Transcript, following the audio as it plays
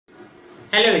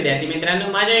Hello विद्यार्थी मित्रांनो,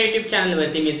 माझ्या YouTube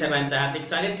चॅनलवरती मी सर्वांचं हार्दिक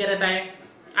स्वागत करत आहे।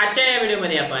 आजच्या या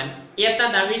व्हिडिओमध्ये आपण इयत्ता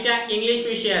 10वीच्या इंग्लिश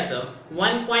विषयाचं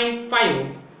 1.5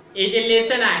 हे जे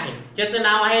लेसन आहे ज्याचं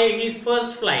नाव आहे हिज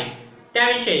फर्स्ट फ्लाइट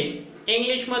त्याविषयी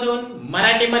इंग्लिश मधून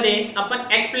मराठीमध्ये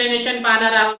आपण एक्सप्लेनेशन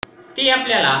पाहणार आहोत। ती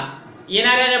आपल्याला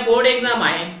येणाऱ्या बोर्ड एग्जाम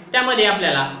आहे त्यामध्ये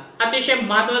आपल्याला अतिशय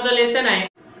महत्त्वाचं लेसन आहे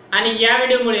आणि या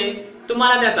व्हिडिओमुळे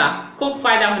तुम्हाला त्याचा खूप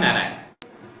फायदा होणार आहे।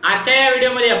 आजच्या या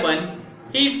व्हिडिओमध्ये आपण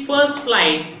हिज फर्स्ट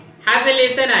फ्लाइट हा जे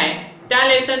लेसन आहे त्या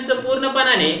लेसनचं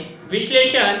पूर्णपणाने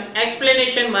विश्लेषण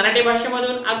एक्सप्लेनेशन मराठी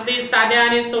भाषेमधून अगदी साध्या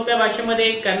आणि सोप्या भाषेमध्ये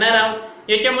करणार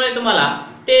आहोत। याच्यामुळे तुम्हाला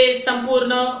ते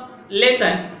संपूर्ण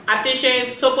लेसन अतिशय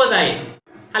सोपं जाईल।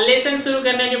 हा लेसन सुरू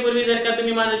करण्याच्या पूर्वी जर का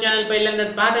तुम्ही माझं चॅनल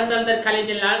पहिल्यांदाच पाहत असाल तर खाली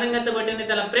जे लाल रंगाचं बटन आहे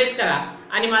त्याला प्रेस करा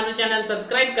आणि माझं चॅनल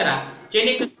सबस्क्राइब करा,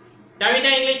 जेणेकरून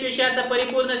 10वीच्या इंग्लिश विषयाचा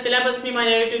परिपूर्ण सिलेबस मी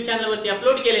माझ्या YouTube चॅनलवरती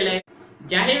अपलोड केलेला आहे।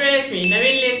 ज्याही वेळेस मी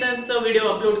नवीन लेसनचा व्हिडिओ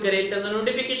अपलोड करेल त्याचं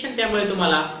नोटिफिकेशन त्यामुळे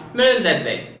तुम्हाला मिळून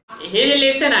जाईल। हे जे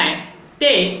लेसन आहे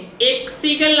ते एक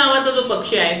सीगल नावाचा जो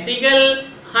पक्षी आहे, सीगल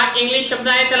हा इंग्लिश शब्द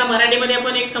आहे, त्याला मराठीमध्ये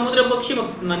आपण एक समुद्र पक्षी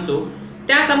म्हणतो।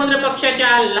 त्या समुद्र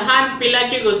पक्षाच्या लहान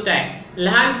पिल्लाची गोष्ट आहे।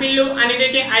 लहान पिल्लू आणि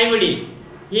त्याचे आई वडील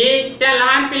हे त्या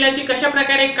लहान पिल्लाची कशा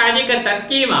प्रकारे काळजी करतात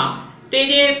किंवा ते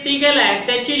जे सीगल आहे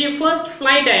त्याची जी फर्स्ट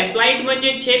फ्लाइट आहे, फ्लाइट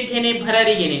म्हणजे झेप घेणे,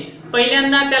 भरारी घेणे,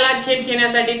 पहिल्यांदा त्याला झेप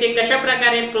घेण्यासाठी ते कशा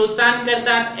प्रकारे प्रोत्साहन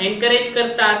करतात, एनकरेज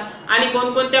करतात आणि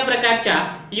कोणकोणत्या प्रकारच्या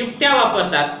युक्त्या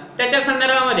वापरतात त्याच्या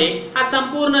संदर्भामध्ये हा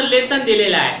संपूर्ण लेसन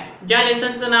दिलेला आहे, ज्या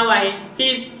लेसनचं नाव आहे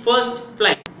हिज फर्स्ट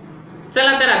फ्लाइट।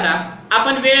 चला तर आता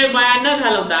आपण वेळ वाया न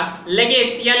घालवता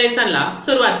लगेच या लेसनला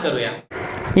सुरुवात करूया।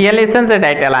 या लेसनचं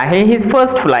टायटल आहे हिज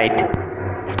फर्स्ट फ्लाइट।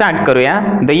 स्टार्ट करूया।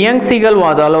 The young seagull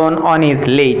was alone on his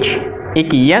Lay's. एक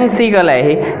यंग सीगल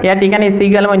आहे, या ठिकाणी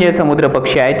सीगल म्हणजे समुद्र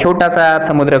पक्षी आहे, छोटासा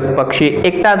समुद्र पक्षी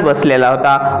एकटाच बसलेला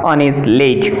होता ऑन हिज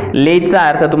लेज। लेजचा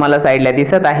अर्थ तुम्हाला साईडला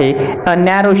दिसत आहे, अ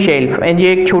नॅरो शेल्फ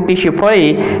म्हणजे एक छोटीशी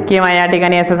फळी किंवा या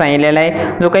ठिकाणी असं सांगितलेलं आहे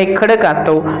जो काही खडक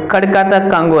असतो, खडकाचा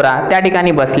कंगोरा त्या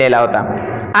ठिकाणी बसलेला होता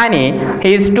आणि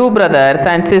his two brothers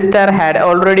and sister had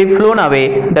already phloem away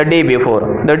the day before.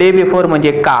 The day before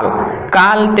म्हणजे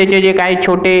काल त्याचे जे काही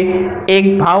छोटे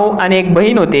एक भाऊ आणि एक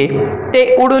बहीण होते ते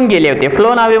उडून गेले होते।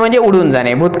 फ्लोन अवे म्हणजे उडून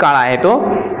जाणे, भूतकाळ आहे तो,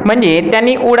 म्हणजे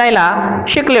त्यांनी उडायला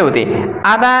शिकले होते।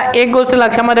 आता एक गोष्ट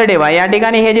लक्षामध्ये ठेवा, या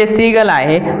ठिकाणी हे जे सीगल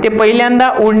आहे ते पहिल्यांदा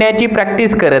उडण्याची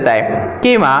प्रॅक्टिस करत आहे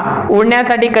किंवा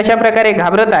उडण्यासाठी कशा प्रकारे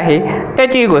घाबरत आहे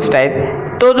त्याची गोष्ट आहे।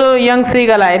 तो जो यंग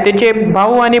सीगल आहे त्याचे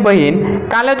भाऊ आणि बहीण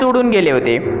कालच उडून गेले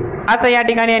होते असं या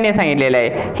ठिकाणी याने सांगितलेलं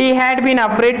आहे। He had bin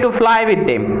afraid to fly with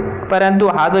them, परंतु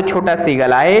हा जो छोटा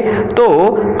सीगल आहे तो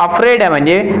अफ्रेड आहे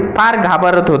म्हणजे फार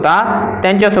घाबरत होता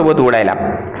त्यांच्यासोबत उडायला।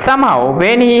 Somehow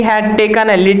when he had taken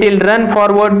a little run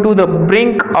forward to the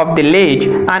brink of the ledge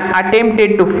and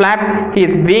attempted to flap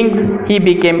his wings, he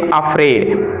became afraid.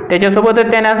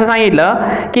 त्याच्यासोबतच त्याने असं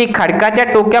सांगितलं की खडकाच्या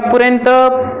टोक्यापर्यंत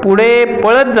पुढे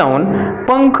पळत जाऊन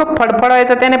पंख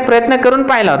फडफडवायचा त्याने प्रयत्न करून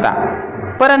पाहिला होता,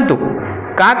 परंतु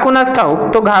का कुणास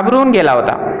ठाऊक तो घाबरून गेला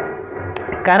होता,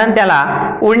 कारण त्याला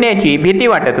उडण्याची भीती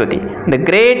वाटत होती। The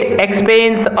great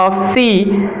expense of C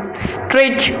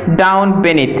stretch down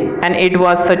beneath and it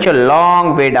was such a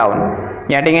long way down.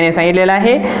 या ठिकाणी सांगितलेलं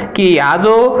आहे की हा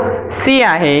जो सी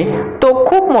आहे तो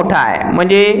खूप मोठा आहे,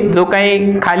 म्हणजे जो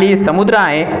काही खाली समुद्र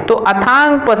आहे तो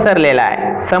अथांग पसरलेला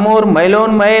आहे, समोर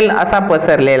मैलोन मैल असा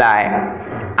पसरलेला आहे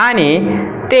आणि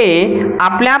ते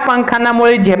आपल्या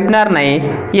पंखांमुळे झेपणार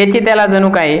नाही याची त्याला जणू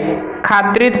काही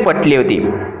खात्रीच पटली होती।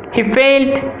 He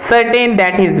felt certain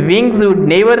that his wings would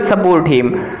never support him,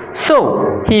 so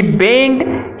he bent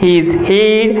his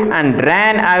head and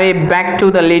ran away back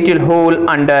to the little hole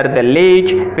under the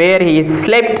ledge where he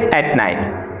slept at night.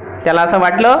 त्याला असं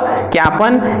वाटलं की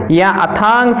आपण या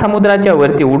अथांग समुद्राच्या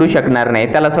वरती उडू शकणार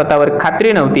नाही, त्याला स्वतःवर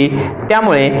खात्री नव्हती,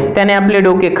 त्यामुळे त्याने आपले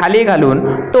डोके खाली घालून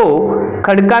तो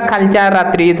खडकाखालच्या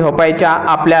रात्री झोपायच्या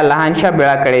आपल्या लहानशा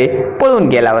बिळाकडे पळून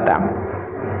गेला होता।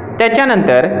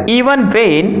 त्याच्यानंतर even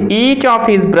when each of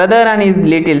his brother and his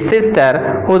little sister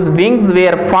whose wings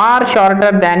were far shorter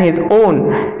than his own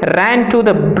ran to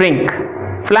the brink,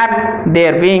 flapped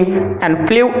their wings and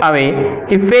flew away,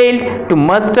 he failed to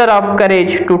muster up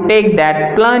courage to take that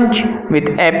plunge which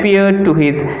appeared to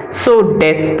his so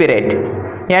desperate.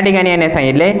 या ठिकाणी याने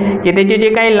सांगितले की त्याचे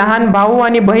जे काही लहान भाऊ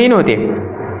आणि बहीण होते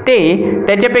ते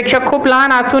त्याच्यापेक्षा खूप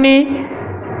लहान असूनही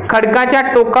खडकाच्या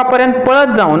टोकापर्यंत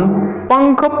पळत जाऊन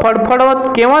पंख फडफडवत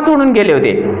केव्हाच उडून गेले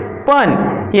होते, पण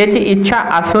याची इच्छा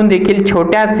असून देखील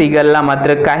छोट्या सीगलला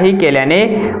मात्र काही केल्याने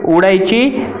उडायची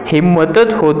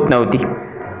हिम्मतच होत नव्हती,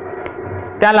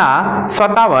 त्याला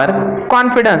स्वतःवर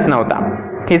कॉन्फिडन्स नव्हता।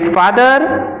 His father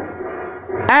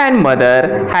and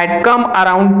mother had come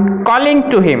around calling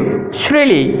to him,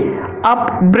 shrilly,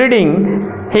 upbraiding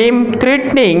him,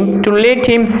 threatening to let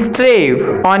him strafe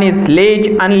on his ledge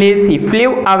unless he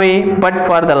flew away, but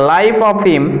for the life of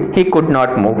him he could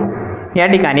not move. या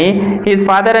ठिकाणी his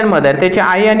father and mother, त्याचे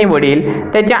आई आणि वडील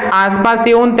त्याच्या आसपास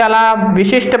येऊन त्याला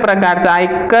विशिष्ट प्रकारचा एक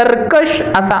कर्कश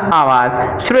असा आवाज,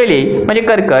 श्रेली म्हणजे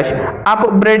कर्कश,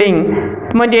 अपब्रेडिंग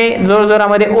म्हणजे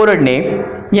जोरजोरामध्ये ओरडणे,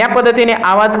 या पद्धतीने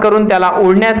आवाज करून त्याला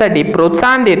उडण्यासाठी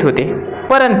प्रोत्साहन देत होते.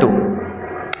 परंतु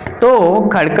तो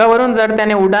खडकावरून जर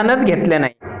त्याने उड्डाणच घेतले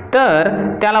नाही तर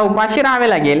त्याला उपाशी राहावे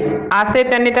लागेल असे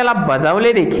त्यांनी त्याला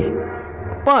बजावले देखील.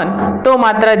 पण तो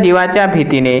मात्र जीवाच्या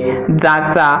भीतीने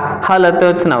जागचा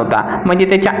हलतच नव्हता. म्हणजे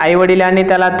त्याच्या आई वडिलांनी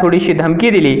त्याला थोडीशी धमकी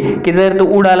दिली की जर तू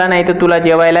उडाला नाही तर तुला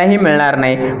जेवायलाही मिळणार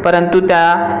नाही. परंतु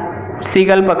त्या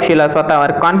सीगल पक्षीला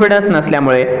स्वतःवर कॉन्फिडन्स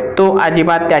नसल्यामुळे तो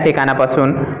अजिबात त्या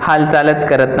ठिकाणापासून हालचालच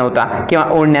करत नव्हता किंवा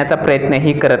उडण्याचा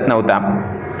प्रयत्नही करत नव्हता.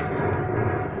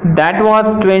 That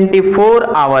was 24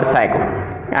 hours ago.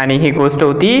 आणि ही गोष्ट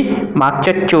होती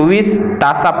मागच्या 24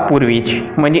 तासापूर्वीची,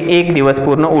 म्हणजे एक दिवस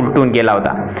पूर्ण उलटून गेला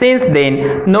होता. Since then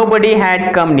nobody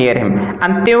had come near हिम.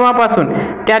 आणि तेव्हापासून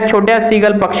त्या छोट्या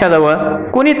सीगल पक्षाजवळ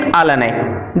कुणीच आलं नाही.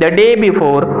 The day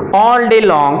before all day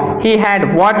long he had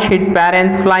watch his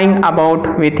parents flying about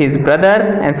with his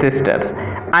brothers and sisters.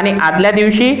 आणि आदल्या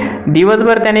दिवशी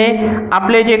दिवसभर त्याने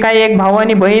आपले जे काही एक भाऊ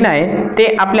आणि बहीण आहे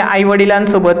ते आपल्या आई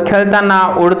वडिलांसोबत खेळताना,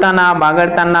 उडताना,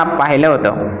 बागडताना पाहिलं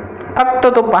होतं. फक्त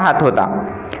तो पाहत होता.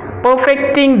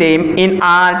 Perfecting them in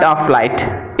art of flight,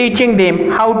 teaching them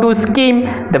how to scheme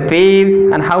the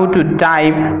waves and how to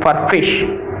dive for fish.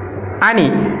 आणि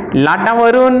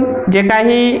लाटावरून जे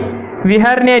काही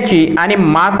विहरण्याची आणि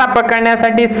मासा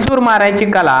पकडण्यासाठी सूर मारायची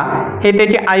कला हे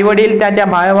त्याचे आई वडील त्याच्या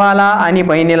भावाला आणि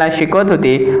बहिणीला शिकवत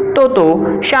होते.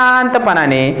 तो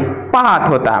शांतपणाने पाहत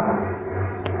होता.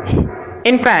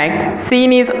 In fact,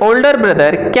 seen his older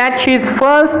brother catch his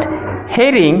first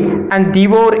herring and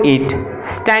devour it,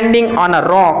 standing on a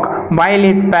rock while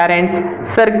his parents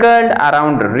circled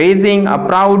around raising a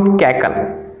proud cackle.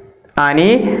 आणि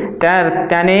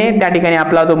त्याने त्या ठिकाणी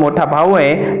आपला जो मोठा भाऊ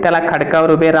आहे त्याला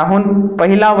खडकावर उभे राहून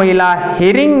पहिला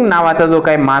हेरिंग नावाचा जो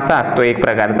काही मासा असतो एक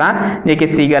प्रकारचा, जे की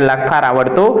सीगलला फार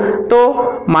आवडतो,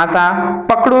 तो मासा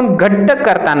पकडून घट्ट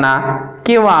करताना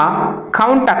किंवा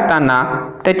खाऊन टाकताना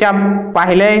त्याच्या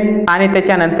पाहिले. आणि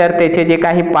त्याच्यानंतर त्याचे जे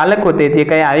काही पालक होते, जे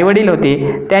काही आईवडील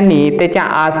होते, त्यांनी त्याच्या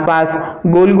आसपास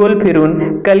गोल गोल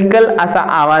फिरून कलकल असा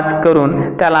आवाज करून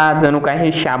त्याला जणू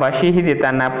काही शाबाशीही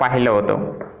देताना पाहिलं होतं.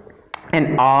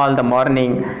 And all the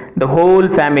morning the whole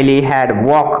family had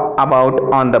walked about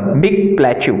on the big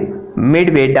plateau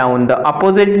midway down the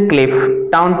opposite cliff,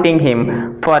 taunting him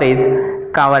for his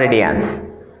cowardice.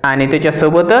 आणि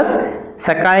त्याच्यासोबतच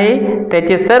सकाळी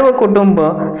त्याचे सर्व कुटुंब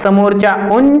समोरच्या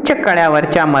उंच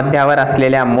कड्यावरच्या मध्यावर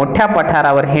असलेल्या मोठ्या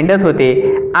पठारावर हिंडत होते.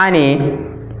 आणि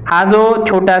हा जो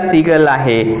छोटा सीगल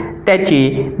आहे त्याची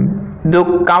जो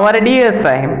कावर्डियस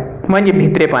आहे म्हणजे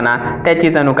भित्रेपणा, त्याची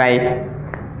जणू काही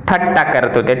थट्टा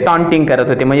करत होते, टॉन्टिंग करत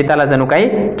होते. म्हणजे त्याला जणू काही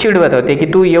चिडवत होते की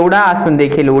तू एवढा असून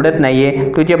देखील उडत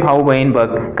नाहीये, तुझे भाऊ बहीण बघ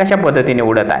कशा पद्धतीने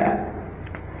उडत आहे.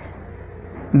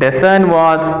 The sun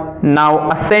was now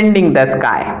ascending the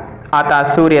sky. आता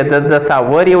सूर्य जसजसा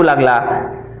वर येऊ लागला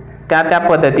त्या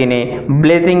पद्धतीने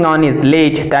blazing on his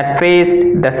Lay's that faced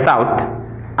the south.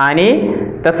 आणि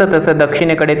तसं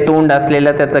दक्षिणेकडे तोंड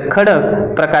असलेलं त्याचं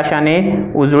खडक प्रकाशाने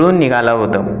उजळून निघालं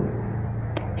होतं.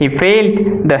 He felt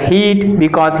the heat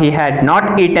because he had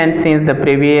not eaten since the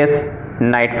previous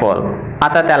nightfall.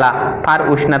 आता त्याला फार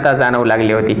उष्णता जाणवू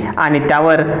लागली होती आणि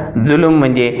त्यावर जुलूम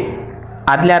म्हणजे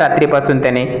आदल्या रात्रीपासून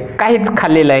त्याने काहीच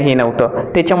खाल्लेलंही नव्हतं.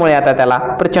 त्याच्यामुळे आता त्याला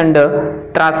प्रचंड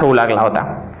त्रास होऊ लागला होता.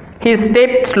 He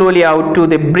stepped slowly out to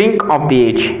the brink of the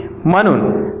edge. म्हणून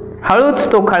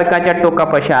हळूच तो खडकाच्या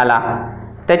टोकापाशी आला.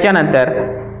 त्याच्यानंतर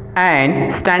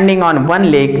and standing on one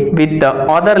leg with the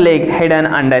other leg hidden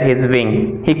under his wing,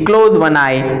 he closed one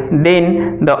eye, then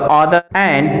the other,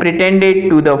 and pretended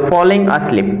to the falling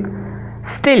asleep.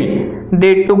 Still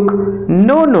they took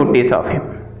no notice of him.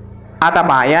 आता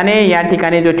पहा, याने या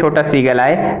ठिकाणी जो छोटा seagull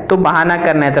आहे तो बहाणा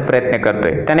करण्याचा प्रयत्न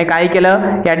करतोय. त्याने काय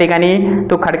केलं, या ठिकाणी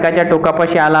तो खडकाच्या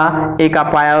टोकापाशी आला, एका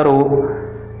पायावर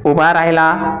उभा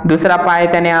राहिला, दुसरा पाय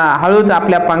त्याने हळूच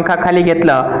आपल्या पंखाखाली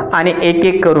घेतलं आणि एक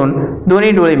एक करून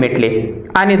दोन्ही डोळे मिटले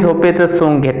आणि झोपेचं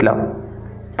सोंग घेतलं.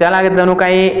 त्याला जणू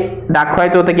काही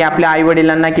दाखवायचं होतं की आपल्या आई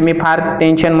वडिलांना की मी फार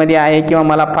टेन्शनमध्ये आहे किंवा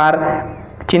मला फार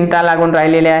चिंता लागून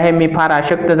राहिलेली आहे, मी फार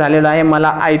अशक्त झालेलो आहे,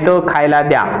 मला आयतं खायला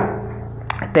द्या.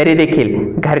 तरी देखील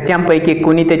घरच्यांपैकी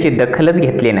कुणी त्याची दखलच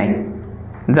घेतली नाही.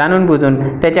 जाणून बुजून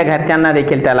त्याच्या घरच्यांना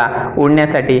देखील त्याला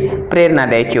उडण्यासाठी प्रेरणा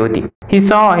द्यायची होती. He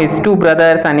saw his two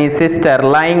brothers and his sister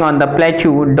lying on the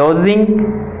plateau, dozing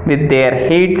with their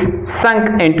heads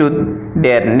sunk into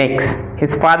their necks.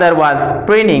 His father was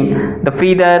preening the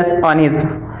feathers on his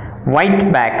white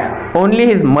back. Only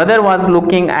his mother was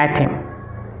looking at him.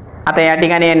 आता या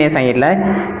ठिकाणी याने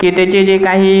सांगितलं की त्याचे जे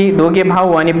काही दोघे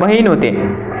भाऊ आणि बहीण होते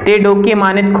ते डोके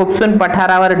मानेत खुपसून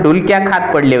पठारावर डुलक्या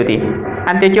खात पडले होते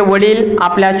आणि त्याचे वडील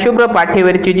आपल्या शुभ्र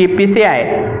पाठीवरची जी पिसे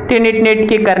आहे ती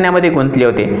नीटनेटकी करण्यामध्ये गुंतले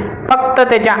होते. फक्त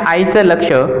त्याच्या आईचं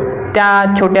लक्ष त्या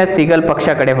छोट्या सीगल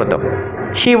पक्षाकडे होतं.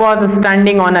 शी was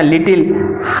standing on a little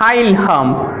high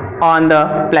hump on the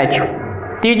प्लॅच्यू.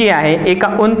 ती जी आहे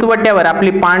एका उंचवट्यावर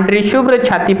आपली पांढरी शुभ्र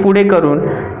छाती पुढे करून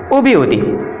उभी होती.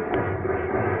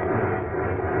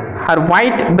 Her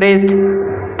white breast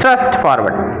thrust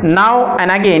forward. Now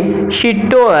and again she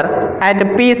tore at a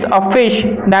piece of fish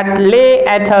that lay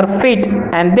at her feet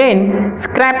and then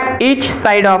scraped each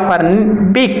side of her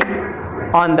beak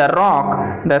on the rock.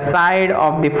 The side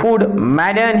of the food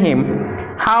maddened him.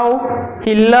 How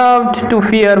he loved to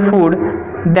fear food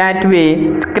that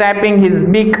way, scraping his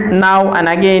beak now and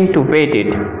again to wet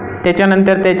it.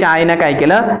 त्याच्यानंतर त्याच्या आईने काय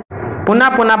केलं, पुन्हा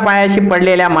पुन्हा पायाशी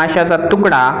पडलेल्या माशाचा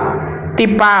तुकडा ती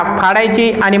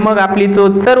फाडायची आणि मग आपली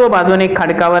चोच सर्व बाजूने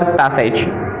खडकावर तासायची.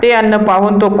 ते अन्न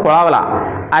पाहून तो खोळावला.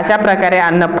 अशा प्रकारे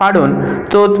अन्न फाडून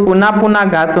चोच पुन्हा पुन्हा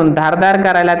घासून धारदार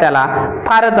करायला त्याला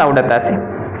फारच आवडत असे.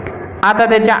 आता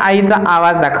त्याच्या आईचा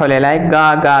आवाज दाखवलेला आहे,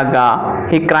 गा गा गा.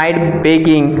 ही cried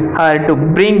begging her to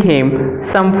bring him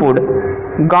some food.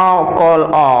 गा call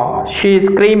of. She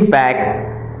scream back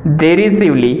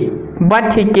derisively,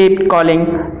 but he kept calling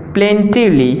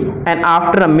plaintively, and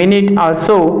after a minute or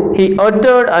so he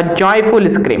uttered a joyful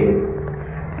scream.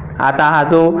 आता हा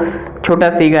जो छोटा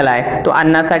सीगल आहे तो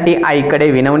अन्नासाठी आईकडे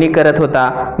विनवणी करत होता.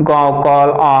 गॉ कॉल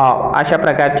ऑ अशा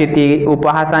प्रकारची ती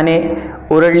उपहासाने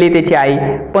ओरडली त्याची आई,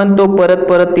 पण तो परत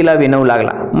परत तिला विनवू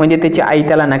लागला. म्हणजे त्याची आई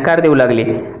त्याला नकार देऊ लागली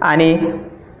आणि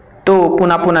तो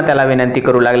पुन्हा पुन्हा त्याला विनंती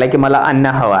करू लागला की मला अन्न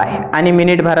हवं आहे. आणि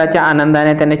मिनिटभराच्या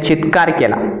आनंदाने त्याने चित्कार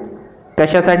केला.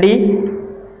 कशासाठी?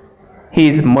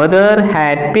 His mother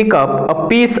had picked up a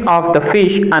piece of the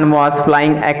fish and was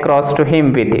flying across to him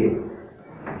with it.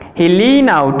 He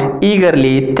leaned out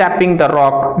eagerly, tapping the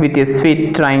rock with his feet,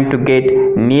 trying to get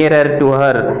nearer to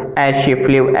her as she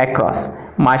flew across.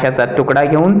 माशाचा तुकडा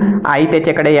घेऊन आई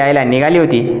त्याच्याकडे यायला निघाली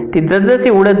होती. ती जसजशी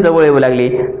उडत जवळ येऊ लागली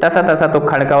तसा तसा तो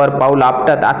खडकावर पाऊल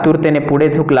आपटत आतुरतेने पुढे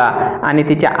झुकला आणि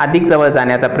तिच्या अधिक जवळ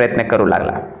जाण्याचा प्रयत्न करू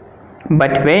लागला.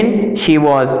 But when she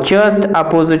was just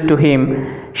opposite to him,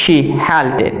 she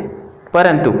halted.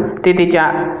 परंतु ते तिच्या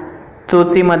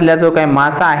चोचीमधला जो काही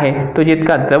मासा आहे तो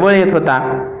जितका जवळ येत होता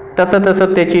तसं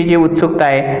तसं त्याची जी उत्सुकता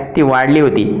आहे ती वाढली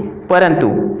होती. परंतु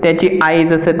त्याची आई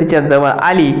जसं तिच्या जवळ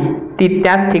आली ती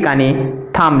त्याच ठिकाणी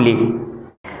थांबली.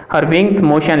 Her wings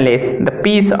motionless, the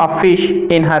piece of fish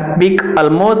in her beak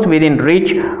almost within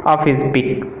reach of his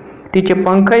beak. तिचे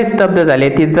पंखही स्तब्ध झाले.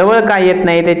 ती जवळ काय येत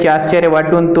नाही त्याचे आश्चर्य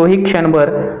वाटून तोही क्षणभर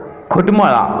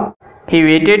घुटमळला. He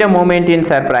waited a moment in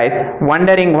surprise,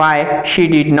 wondering why she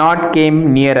did not came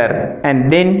nearer,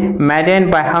 and then,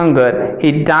 maddened by hunger,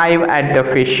 he dived at the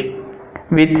fish.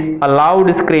 With a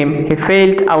loud scream, he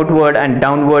fell outward and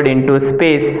downward into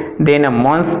space. Then a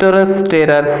monstrous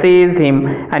terror seized him,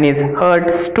 and his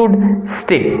heart stood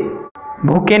still.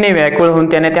 भुकेने व्याकुळ होऊन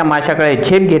त्याने त्या माशाकडे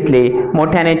झेप घेतली.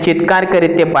 मोठ्याने चित्कार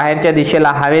करीत ते बाहेरच्या दिशेला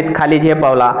हवेत खाली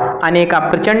झेपावला आणि एका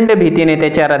प्रचंड भीतीने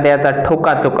त्याच्या हृदयाचा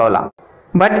ठोका चुकवला.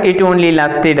 But it only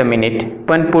lasted a minute.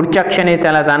 पण पुढच्या क्षणी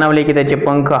त्याला जाणवले की त्याचे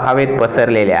पंख हवेत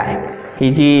पसरलेले आहे. ही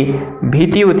जी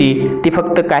भीती होती ती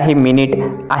फक्त काही मिनिट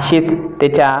अशीच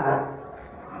त्याच्या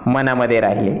मनामध्ये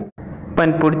राहिली.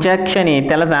 पण पुढच्या क्षणी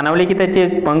त्याला जाणवले की त्याचे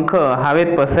पंख हवेत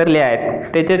पसरले आहेत.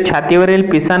 त्याच्या छातीवरील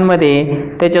पिसांमध्ये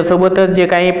त्याच्यासोबतच जे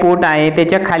काही पोट आहे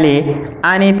त्याच्या खाली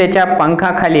आणि त्याच्या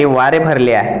पंखाखाली वारे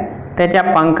भरले आहे. त्याच्या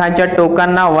पंखाच्या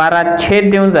टोकांना वारा छेद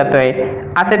देऊन जातोय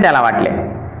असे त्याला वाटले.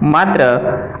 मात्र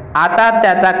आता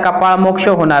त्याचा कपाळ मोक्ष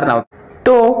होणार नव्हता.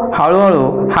 तो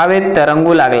हळूहळू हवेत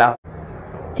तरंगू लागला.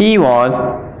 He was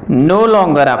no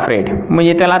longer afraid.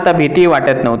 म्हणजे त्याला आता भीती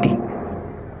वाटत नव्हती.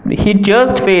 ही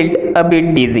जस्ट फेल्ट अ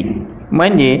बिट डिझी.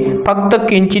 म्हणजे फक्त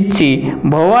किंचितशी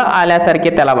भोवळ आल्यासारखे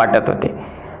त्याला वाटत होते.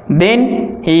 Then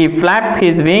he flap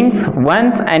his wings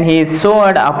once and he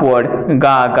सोअर्ड upward.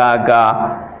 गा गा गा.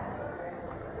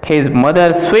 His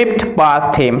mother Swift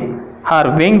past him, her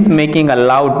wings making a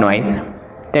loud noise.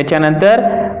 त्याच्यानंतर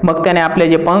मग त्याने आपले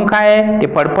जे पंख आहे ते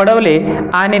फडफडवले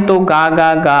आणि तो गा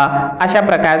गा गा अशा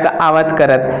प्रकारचा आवाज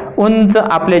करत उंच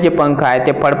आपले जे पंख आहे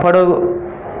ते फडफडू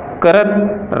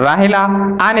करत राहिला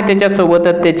आणि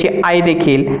त्याच्यासोबतच त्याची आई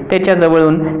देखील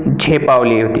त्याच्याजवळून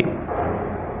झेपावली होती.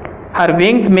 हर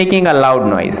wings making a loud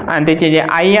noise. आणि त्याची जी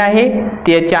आई आहे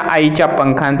त्याच्या आईच्या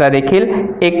पंखांचा देखील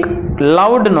एक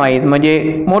लाऊड नॉईज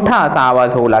म्हणजे मोठा असा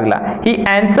आवाज होऊ लागला. ही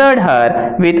ॲन्सर्ड हर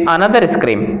विथ अनदर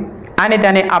स्क्रीम. आणि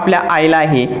त्याने आपल्या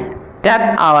आईलाही त्याच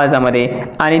आवाजामध्ये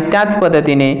आणि त्याच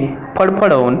पद्धतीने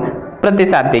फडफडवून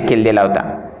प्रतिसाद देखील दिला होता.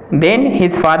 Then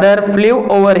his father flu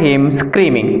over हिम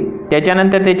स्क्रीमिंग.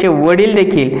 त्याच्यानंतर त्याचे वडील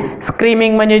देखील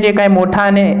स्क्रीमिंग म्हणजे जे काही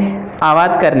मोठाने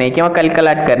आवाज करणे किंवा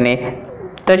कलकलाट करणे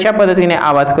तशा पद्धतीने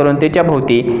आवाज करून त्याच्या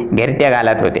भोवती घेरट्या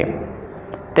घालत होते.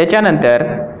 त्याच्यानंतर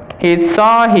he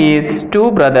saw his two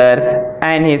brothers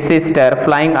and his sister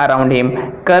flying around him,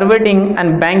 curveting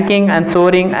and banking and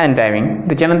soaring and diving.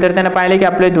 त्याच्यानंतर त्याने पाहिले की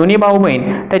आपले दोन्ही भाऊ बहीण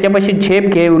त्याच्यापाशी झेप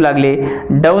घेऊ लागले,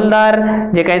 डौलदार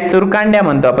जे काही सुरकांड्या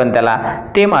म्हणतो आपण त्याला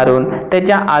ते मारून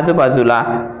त्याच्या आजूबाजूला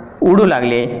उडू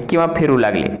लागले किंवा फिरू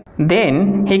लागले. Then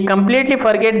he completely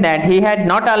forget that he had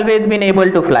not always been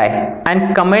able to fly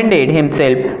and commended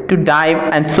himself to dive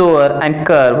and soar and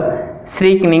curve,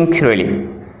 shrieking shrilly.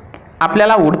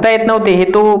 आपल्याला उडता येत नव्हते हे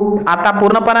तो आता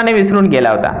पूर्णपणाने विसरून गेला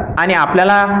होता आणि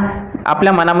आपल्याला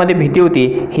आपल्या मनामध्ये भीती होती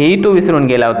हेही तो विसरून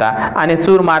गेला होता. आणि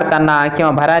सूर मारताना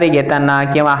किंवा भरारी घेताना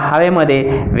किंवा हवेमध्ये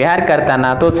विहार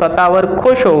करताना तो स्वतःवर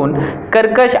खुश होऊन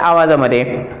कर्कश आवाजामध्ये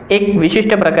एक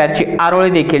विशिष्ट प्रकारची आरोळी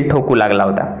देखील ठोकू लागला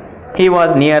होता. He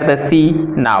was near the C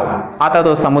नाव. आता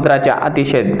तो समुद्राच्या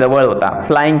अतिशय जवळ होता.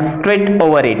 Flying straight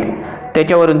over it.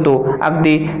 त्याच्यावरून तो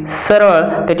अगदी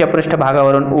सरळ त्याच्या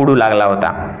पृष्ठभागावरून उडू लागला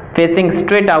होता. Facing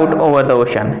straight out over the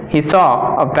ocean he saw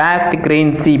a west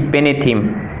green C beneath him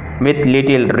with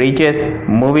little ridges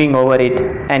moving over it,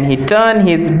 and he turned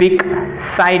his beak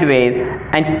sideways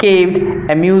and caved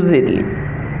amusedly.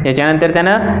 याच्यानंतर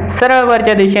त्यानं सरळ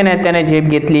वरच्या दिशेने त्याने झेप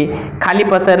घेतली. खाली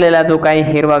पसरलेला जो काही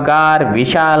हिरवागार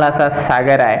विशाल असा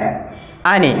सागर आहे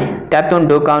आणि त्यातून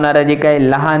डोकावणारे जे काही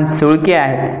लहान सुळके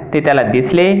आहेत ते त्याला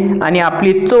दिसले आणि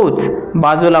आपली चोच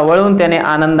बाजूला वळून त्याने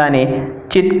आनंदाने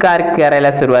चित्कार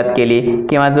करायला सुरुवात केली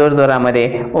किंवा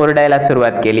जोरजोरामध्ये ओरडायला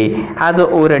सुरुवात केली. हा जो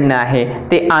ओरडणं आहे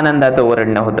ते आनंदाचं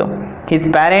ओरडणं होतं.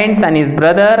 His parents and his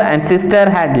brother and sister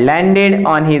had landed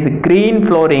on his green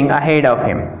flooring ahead of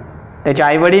हिम. त्याचे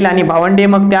आईवडील आणि भावंडे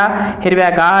मग त्या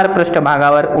हिरव्यागार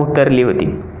पृष्ठभागावर उतरली होती.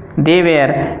 दे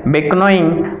वेअर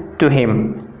बेकनोईंग टू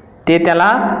हिम. ते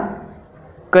त्याला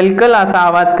कलकल असा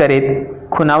आवाज करीत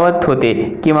खुणावत होते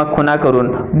किंवा खुणा करून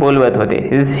बोलवत होते.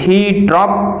 ही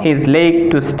drop his leg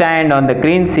to stand on the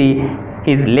green C.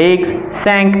 His legs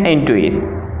सँक in to it.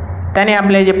 त्याने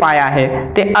आपले जे पाय आहेत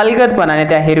ते अलगदपणाने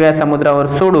त्या हिरव्या समुद्रावर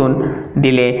सोडून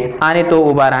दिले आणि तो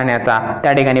उभा राहण्याचा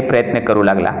त्या ठिकाणी प्रयत्न करू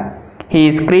लागला. He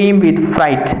screamed with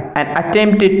fright and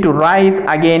attempted to rise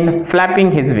again,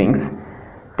 flapping his wings.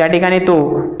 त्या ठिकाणी तो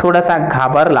थोडासा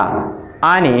घाबरला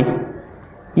आणि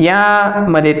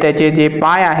यामध्ये त्याचे जे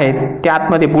पाय आहेत ते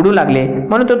आतमध्ये बुडू लागले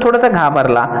म्हणून तो थोडासा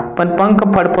घाबरला, पण पंख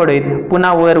फडफडीत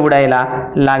पुन्हा वर उडायला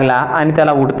लागला आणि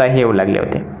त्याला उडता येऊ लागले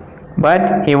होते. But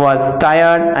he was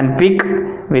tired and weak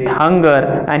with hunger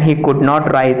and he could not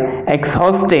rise,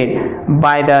 exhausted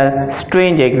by the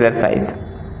strange exercise.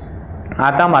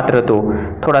 आता मात्र तो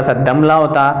थोडासा दमला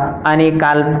होता आणि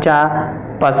कालच्या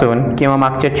पासून किंवा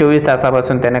मागच्या 24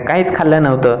 तासापासून त्याने काहीच खाल्लं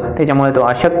नव्हतं, त्याच्यामुळे तो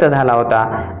अशक्त झाला होता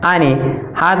आणि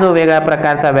हा जो वेगळ्या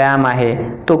प्रकारचा व्यायाम आहे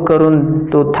तो करून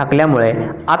तो थकल्यामुळे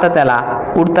आता त्याला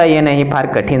उडता येणंही फार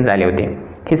कठीण झाले होते.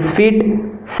 His feet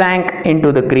सँक in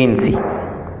to the green C.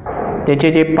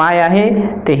 त्याचे जे पाय आहे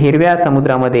ते हिरव्या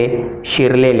समुद्रामध्ये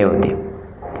शिरलेले होते.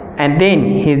 And then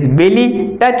his belly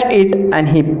touched it and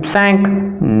he sank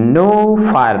no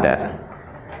farther.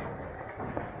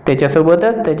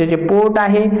 त्याच्यासोबतच त्याचे जे पोट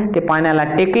आहे ते पाण्याला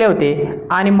टेकले होते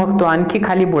आणि मग तो आणखी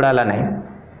खाली बुडाला नाही.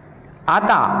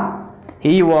 आता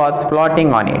he was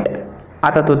floating on it.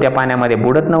 आता तो त्या पाण्यामध्ये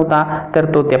बुडत नव्हता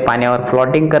तर तो त्या पाण्यावर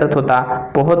फ्लोटिंग करत होता,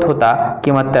 पोहत होता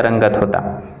किंवा तरंगत होता.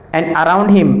 And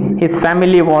around him his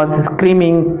family was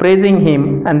screaming, praising him,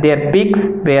 and their beaks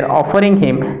were offering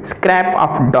him scrap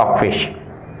of dogfish.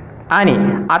 आणि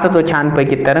आता तो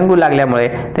छानपैकी तरंगू लागल्यामुळे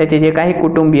त्याचे जे काही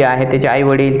कुटुंबीय आहेत, त्याचे आई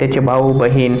वडील, त्याचे भाऊ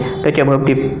बहीण त्याच्या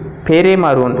भोवती फेरे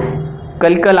मारून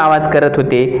कलकल आवाज करत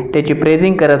होते, त्याची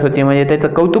प्रेझिंग करत होते, म्हणजे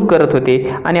त्याचं कौतुक करत होते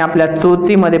आणि आपल्या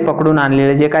चोचीमध्ये पकडून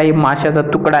आणलेले जे काही माशाचा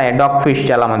तुकडा आहे, डॉगफिश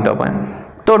ज्याला म्हणतो आपण,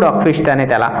 तो डॉगफिश त्याने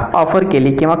त्याला ऑफर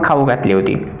केली किंवा खाऊ घातली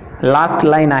होती. लास्ट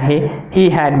लाईन आहे he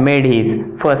had made his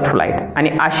first flight. आणि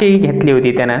अशीही घेतली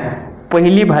होती त्यानं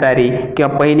पहिली भरारी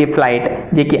किंवा पहिली फ्लाईट,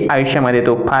 जे की आयुष्यामध्ये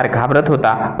तो फार घाबरत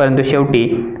होता, परंतु शेवटी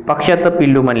पक्षाचं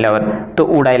पिल्लू म्हणल्यावर तो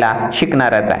उडायला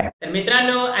शिकणारच आहे. तर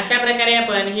मित्रांनो, अशा प्रकारे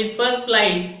आपण हिज फर्स्ट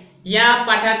फ्लाईट या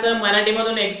पाठाचं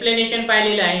मराठीमधून एक्सप्लेनेशन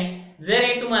पाहिलेलं आहे. जर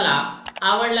हे तुम्हाला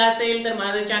आवडलं असेल तर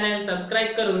माझं चॅनल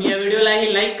सबस्क्राईब करून या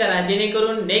व्हिडिओलाही लाईक करा,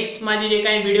 जेणेकरून नेक्स्ट माझे जे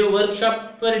काही व्हिडिओ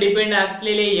वर्कशॉपवर डिपेंड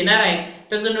असलेले येणार आहे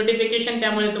त्याचं नोटिफिकेशन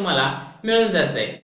त्यामुळे तुम्हाला मिळून जात जाईल.